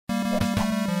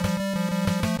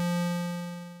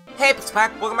Hey,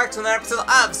 PixelPack, welcome back to another episode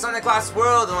of Sonic Lost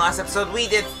World. In the last episode, we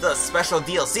did the special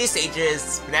DLC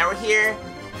stages. Now we're here,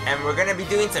 and we're gonna be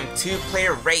doing some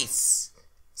two-player race.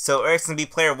 So Eric's gonna be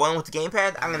player 1 with the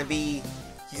gamepad. I'm gonna be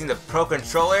using the Pro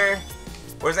Controller.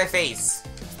 Where's my face?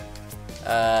 Is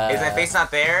my face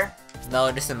not there?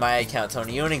 No, just in my account,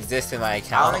 Tony. You don't exist in my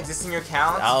account. I don't exist in your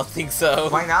account? I don't think so.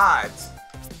 Why not?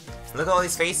 Look at all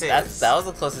these faces. That was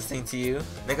the closest thing to you.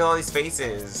 Look at all these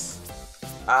faces.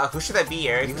 Who should I be,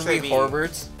 Eric? You Who can be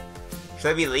Horbert.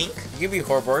 Should I be Link? You can be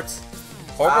Horbert.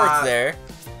 Horbert's there.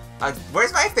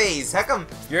 Where's my face? How come?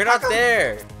 You're not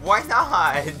there. Why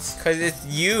not? Because it's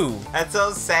you. That's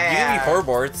so sad. You can be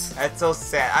Horbert. That's so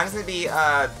sad. I'm just gonna be,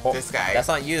 this guy. That's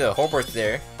not you though. Horbert's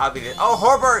there. I'll be this. Oh,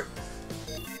 Horbert!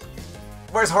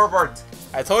 Where's Horbert?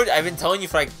 I told you, I've been telling you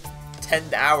for like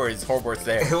 10 hours Horbert's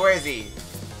there. Where is he?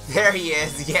 There he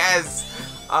is, yes!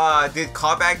 Dude,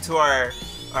 call back to our,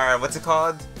 what's it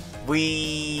called?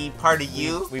 We party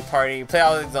you? We party, play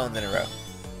all the zones in a row.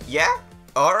 Yeah?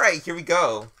 Alright, here we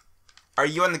go. Are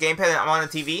you on the gamepad and I'm on the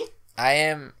TV? I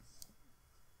am...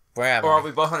 Where am I? Or are we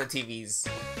both on the TVs?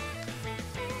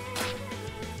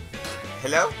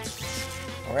 Hello?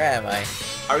 Where am I?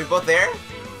 Are we both there?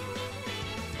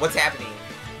 What's happening?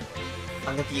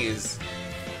 I'm confused.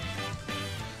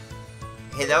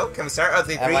 Hello? Can we start? Oh,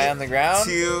 3, am I on the ground?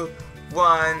 2,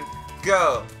 1,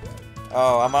 go!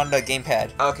 Oh, I'm on the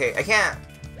gamepad. Okay, I can't...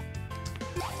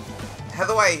 How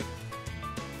do I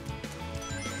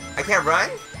can't run?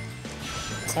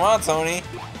 Come on, Tony.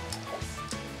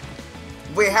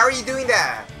 Wait, how are you doing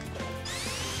that?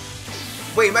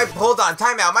 Wait, hold on,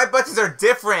 time out. My buttons are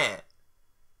different.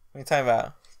 What are you talking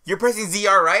about? You're pressing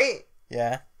ZR, right?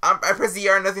 Yeah. I press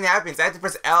ZR and nothing happens. I have to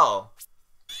press L.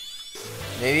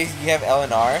 Maybe you have L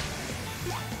and R?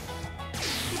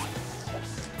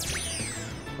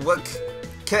 What?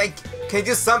 Can I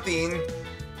do something?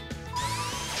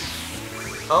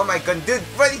 Oh my god, dude,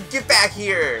 buddy, get back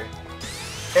here!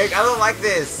 Eric, I don't like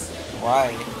this.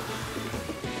 Why?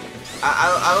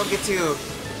 I don't get to...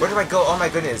 Where do I go? Oh my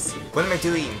goodness. What am I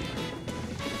doing?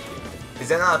 Is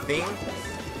that not a thing?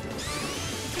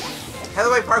 How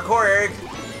do I parkour, Eric?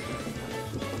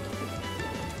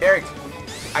 Eric,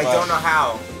 I don't know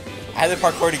how. I had to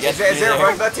parkour to get Is there a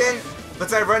run button?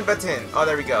 What's that run button? Oh,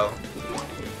 there we go.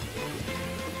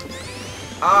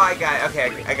 Oh, I got it.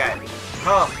 Okay, I got it.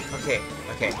 Oh, okay.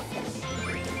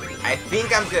 I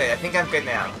think I'm good. I think I'm good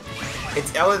now.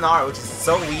 It's L and R, which is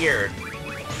so weird.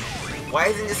 Why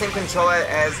isn't it the same controller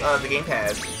as the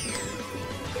gamepad?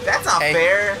 That's not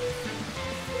fair.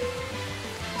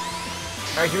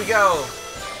 Alright, here we go.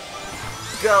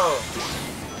 Go.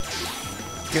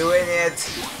 Doing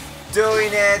it.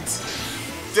 Doing it.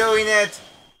 Doing it.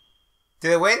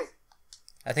 Did I win?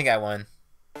 I think I won.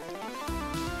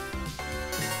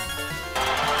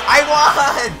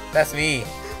 I won! That's me.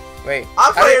 Wait.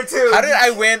 I'm player 2. How did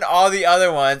I win all the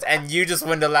other ones and you just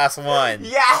win the last one?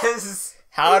 Yes!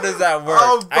 How does that work?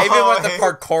 Oh, I even went the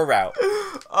parkour route.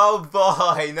 Oh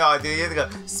boy. No, dude, you have to go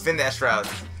spin dash route.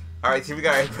 Alright, here we go.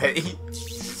 Alright, ready?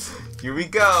 Here we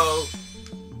go.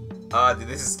 Oh, dude,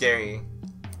 this is scary.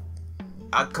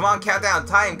 Come on, countdown.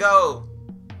 Time, go.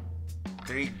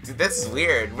 3. Dude, this is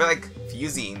weird. We're like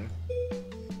fusing.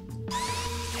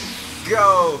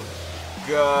 Go.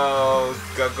 Go.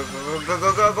 Go.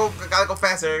 Gotta go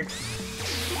faster.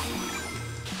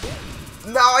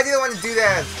 No, I didn't want to do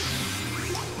that.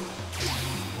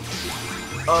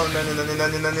 Oh,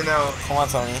 no. Come on,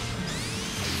 Tony.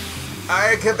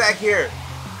 Alright, come back here.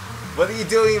 What are you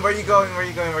doing? Where are you going? Where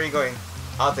are you going?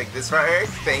 I'll take this right, Eric.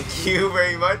 Thank you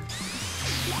very much.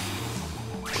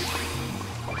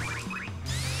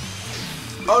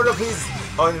 Oh, no, please.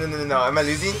 Oh, no. Am I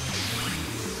losing?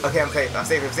 Okay, I'm safe. I'm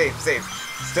safe.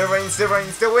 Still running,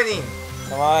 still winning.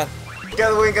 Come on.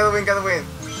 Gotta win.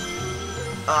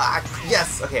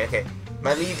 Yes. Okay.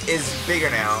 My lead is bigger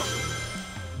now.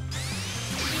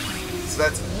 So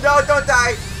that's... No, don't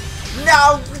die!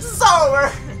 No! It's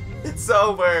over! It's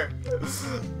over!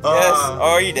 Yes. Oh,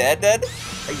 are you dead?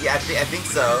 Yeah, I think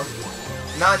so.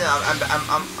 No,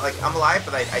 I'm alive,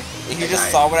 but I you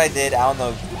just saw what I did, I don't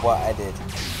know what I did.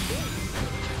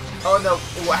 Oh no,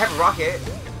 ooh, I have a rocket.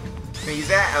 Can I use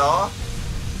that at all?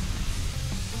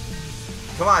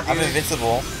 Come on, dude. I'm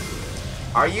invincible.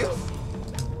 Are you?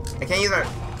 I can't use my...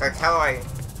 Like, how do I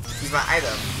use my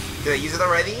item? Did I use it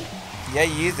already? Yeah,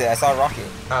 you used it. I saw a rocket.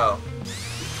 Oh.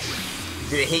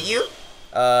 Did it hit you?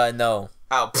 No.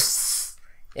 Oh, psst.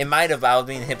 It might have, but I was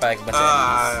being hit by like a bunch of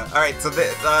enemies. Alright, so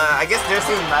I guess they're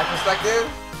seeing my perspective?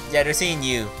 Yeah, they're seeing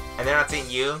you. And they're not seeing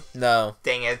you? No.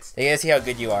 Dang it. They get to see how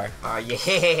good you are. Oh,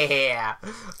 yeah.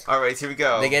 Alright, here we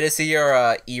go. They get to see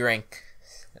your E rank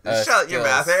Shut your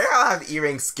mouth, Eric. I don't have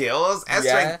E-rank skills. S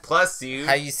rank plus, dude.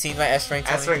 Have you seen my S rank,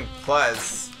 Tony? S rank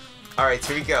plus. Alright,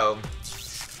 here we go.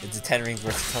 It's a 10 rings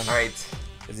worth it, Tony. Alright.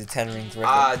 Is it 10 rings worth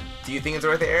it? Do you think it's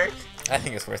worth it, Eric? I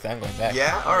think it's worth it. I'm going back.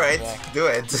 Yeah? Alright. Do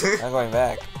it. I'm going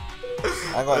back.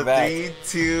 I'm going back. 3,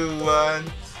 2,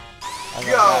 1.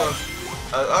 Go!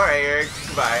 Alright, Eric.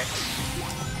 Goodbye.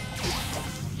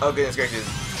 Oh, goodness gracious.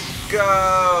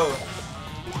 Go!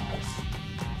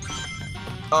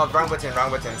 Oh, wrong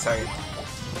button, sorry.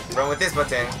 Wrong with this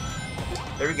button.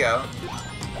 There we go.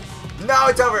 No,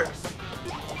 it's over!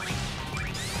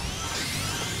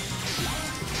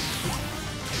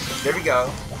 There we go.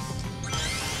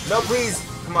 No, please!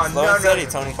 Come on, Slow no, and steady,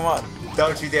 Tony, come on.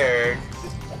 Don't you dare.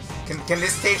 Can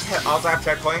this stage also have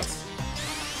checkpoints?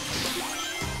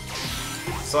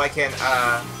 So I can,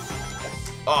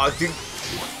 Oh, dude.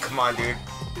 Come on, dude.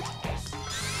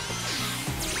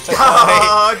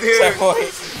 Oh, dude!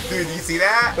 Checkpoint. Dude, you see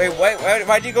that? Wait,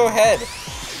 why'd you go ahead?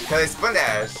 Because I spun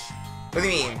dash. What do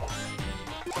you mean?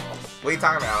 What are you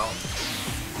talking about?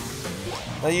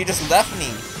 No, you just left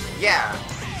me. Yeah.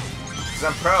 Because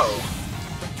I'm pro.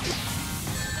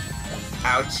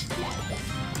 Ouch.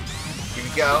 Here we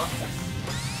go.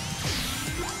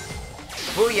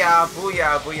 Booyah,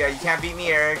 booyah, booyah. You can't beat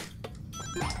me, Eric.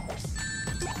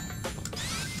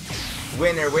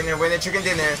 Winner, winner, winner, chicken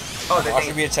dinner. Oh, that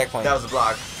should be a checkpoint. That was a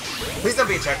block. Please don't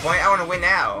be a checkpoint. I want to win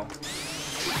now.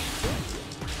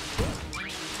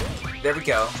 There we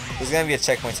go. There's gonna be a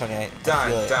checkpoint, Tony. I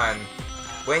feel it. Done.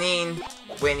 Winning.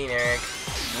 Winning, Eric.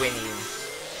 Winning.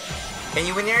 Can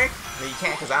you win, Eric? No, you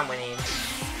can't because I'm winning.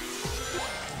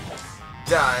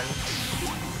 Done.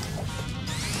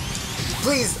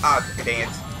 Please! Ah, oh, dang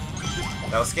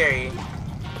it. That was scary.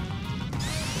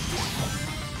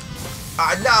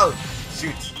 Ah, no!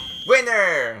 Shoot.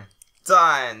 Winner!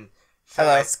 Done.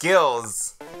 Hello. My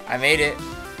skills. I made it.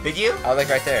 Did you? I was like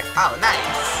right there. Oh,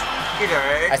 nice. Good,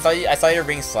 Eric. I saw your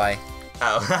rings fly.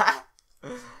 Oh.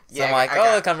 So I'm like,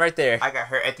 oh, look, I'm right there. I got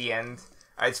hurt at the end.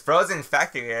 Alright, it's Frozen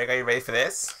Factory, Eric. Are you ready for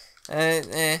this?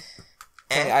 Can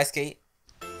I ice skate?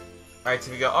 Alright,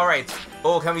 here we go. Alright.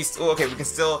 Oh, can we... Oh, okay, we can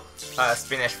still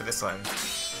spin dash for this one.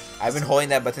 I've been holding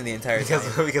that button the entire time.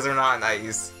 Because we're not on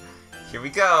ice. Here we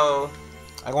go.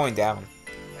 I'm going down.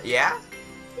 Yeah?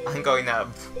 I'm going up.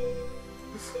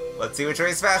 Let's see which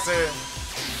way is faster.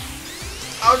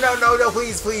 Oh, no, no, no,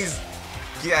 please, please.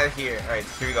 Get out of here. Alright,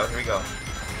 here we go, here we go.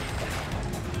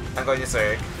 I'm going this way,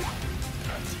 Eric.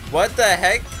 What the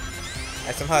heck?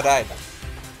 I somehow died.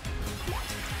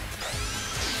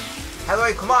 How do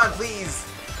I... Come on, please.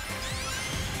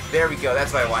 There we go.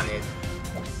 That's what I wanted.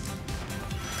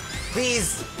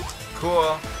 Please.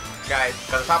 Cool. Guys,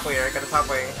 got the top way, Eric. Got the top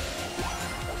way.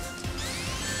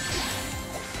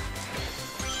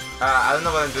 I don't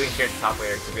know what I'm doing here at the top way,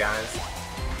 Eric, to be honest.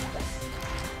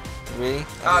 Really?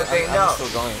 Oh, dang, no. I'm still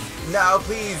going. No,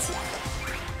 please.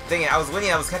 Dang it, I was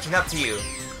winning. I was catching up to you.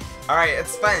 Alright,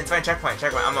 it's fine. It's fine. Checkpoint.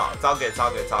 Checkpoint. I'm all. It's all good. It's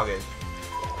all good. It's all good.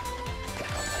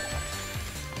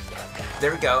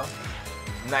 There we go.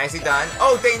 Nicely done.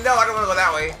 Oh, dang, no. I don't want to go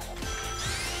that way.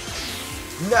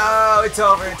 No, it's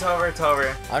over. It's over. It's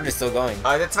over. I'm just still going.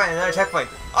 Oh, that's fine. Another checkpoint.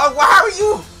 Oh, wow. How are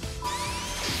you?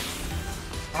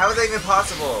 How is that even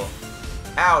possible?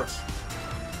 Ouch.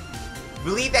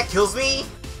 Really? That kills me?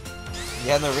 You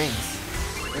have no rings.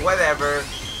 Whatever.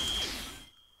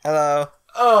 Hello.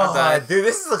 Oh, dude,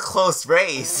 this is a close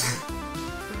race.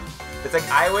 It's like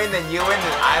I win, then you win,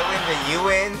 then I win, then you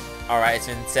win. Alright,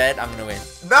 so instead, I'm gonna win.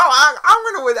 No, I'm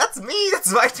gonna win. That's me.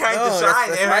 That's my time to shine.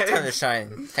 That's my time to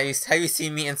shine. Have you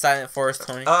seen me in Silent Forest,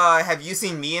 Tony? Have you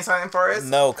seen me in Silent Forest?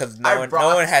 No, because no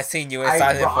one has seen you in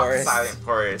Silent Forest. Silent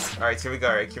Forest. Alright, here we go,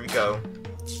 Eric. Here we go.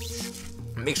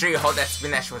 Make sure you hold that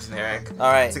spin dash button, Eric.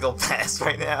 Alright. To go fast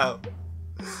right now.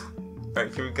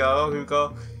 Alright, here we go. Here we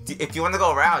go. If you want to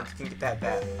go around, you can get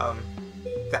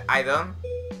that item,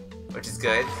 which is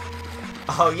good.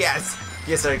 Oh yes,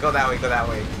 yes sir, go that way, go that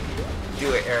way.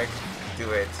 Do it, Eric, do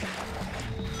it.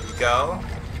 Here we go.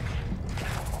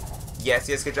 Yes,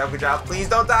 yes, good job, good job. Please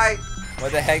don't die.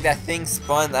 What the heck? That thing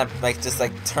spun. I'm just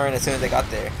turned as soon as I got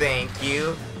there. Thank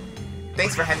you.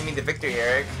 Thanks for handing me the victory,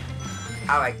 Eric.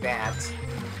 I like that.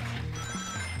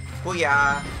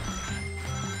 Booyah.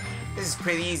 This is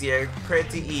pretty easy, Eric.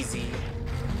 Pretty easy.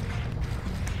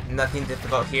 Nothing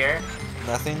difficult here.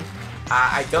 Nothing?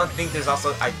 I don't think there's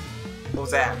also... What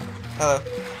was that? Hello.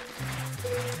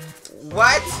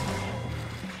 What?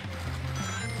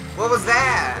 What was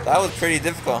that? That was pretty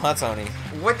difficult, huh, Tony?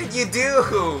 What did you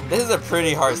do? This is a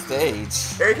pretty hard stage.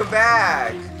 Eric, come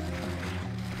back.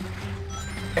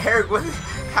 Eric, what?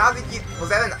 How did you... Was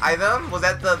that an item? Was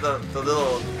that the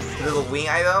little Little wing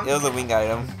item? It was a wing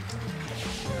item.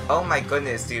 Oh my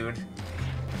goodness, dude.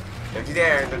 Don't you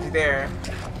dare, don't you dare.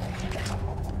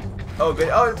 Oh, good.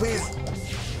 Oh, please.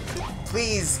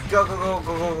 Please, go, go, go,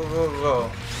 go, go, go, go,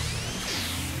 go.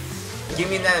 Give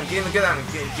me an item, give me a good item,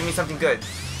 give me something good.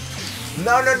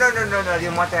 No, no, no, no, no, no, I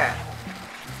didn't want that.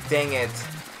 Dang it.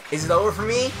 Is it over for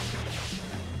me?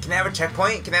 Can I have a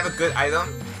checkpoint? Can I have a good item?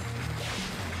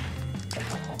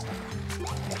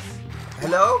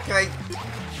 Hello? Can I...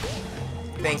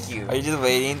 Thank you. Are you just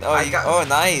waiting? Oh, oh,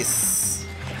 nice.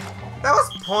 That was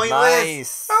pointless.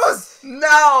 Nice. That was...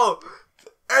 No!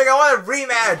 Eric, I want a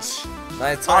rematch.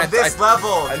 Nice. On this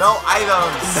level, no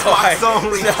items. Spots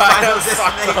only. No Final items,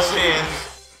 spots destination.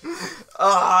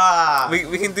 Ah.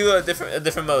 We can do a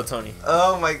different mode, Tony.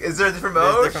 Oh my! Is there a different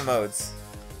mode? There's different modes.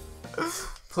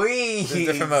 Please. There's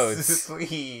different modes.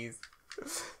 Please.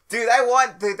 Dude, I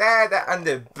want that on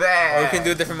the bed. Or we can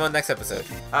do a different mode next episode.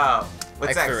 Oh,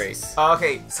 what's Extra next? race. Oh,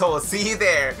 okay, so we'll see you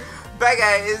there. Bye,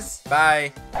 guys.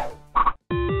 Bye.